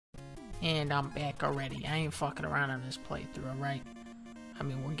And I'm back already. I ain't fucking around on this playthrough, alright? I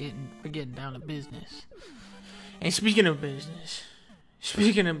mean, we're getting down to business. And speaking of business,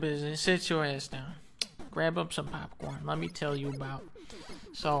 sit your ass down. Grab up some popcorn. Let me tell you about.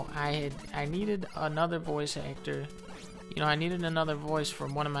 So I needed another voice actor. You know, I needed another voice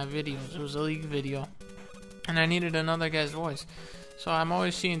from one of my videos. It was a league video, and I needed another guy's voice. So I'm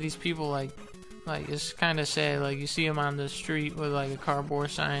always seeing these people like it's kind of sad. Like you see them on the street with like a cardboard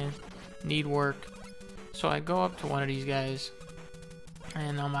sign, need work. So I go up to one of these guys,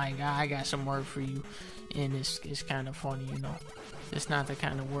 and I'm like, I got some work for you. And it's kind of funny, you know. It's not the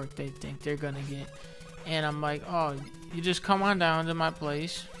kind of work they think they're gonna get. And I'm like, oh, you just come on down to my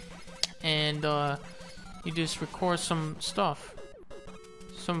place, and you just record some stuff,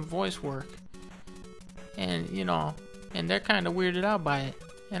 some voice work. And you know, and they're kind of weirded out by it.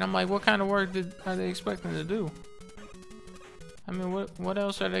 And I'm like, what kind of work are they expecting to do? I mean, what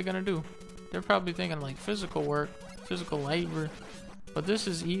else are they gonna do? They're probably thinking like physical work, physical labor, but this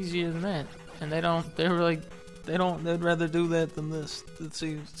is easier than that. And they'd rather do that than this. It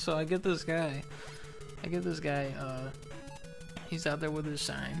seems. So I get this guy. He's out there with his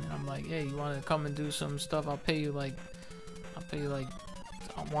sign, and I'm like, hey, you want to come and do some stuff? I'll pay you like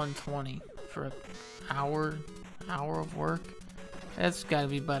 $120 for an hour of work. That's got to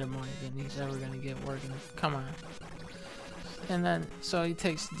be better money than he's ever gonna get working. Come on. And then so he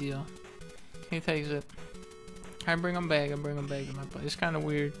takes the deal. He takes it. I bring him back to my place. It's kind of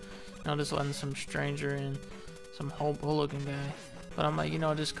weird, you know, just letting some stranger in, some hobo-looking guy. But I'm like, you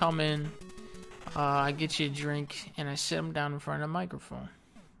know, just come in. I get you a drink, and I sit him down in front of the microphone.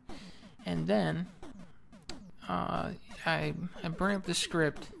 And then I bring up the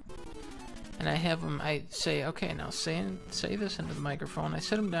script, and I have him. I say, okay, now say this into the microphone. I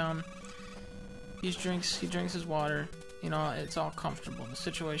sit him down. He drinks his water. You know, it's all comfortable. The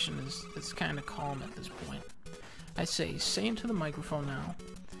situation it's kind of calm at this point. I say into the microphone now,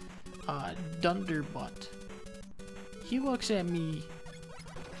 Dunderbutt. He looks at me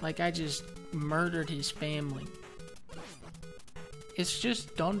like I just murdered his family. It's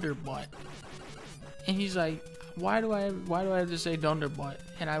just Dunderbutt. And he's like, why do I have to say Dunderbutt?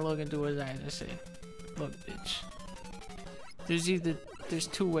 And I look into his eyes. I say, look, bitch. There's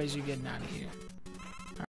two ways you're getting out of here.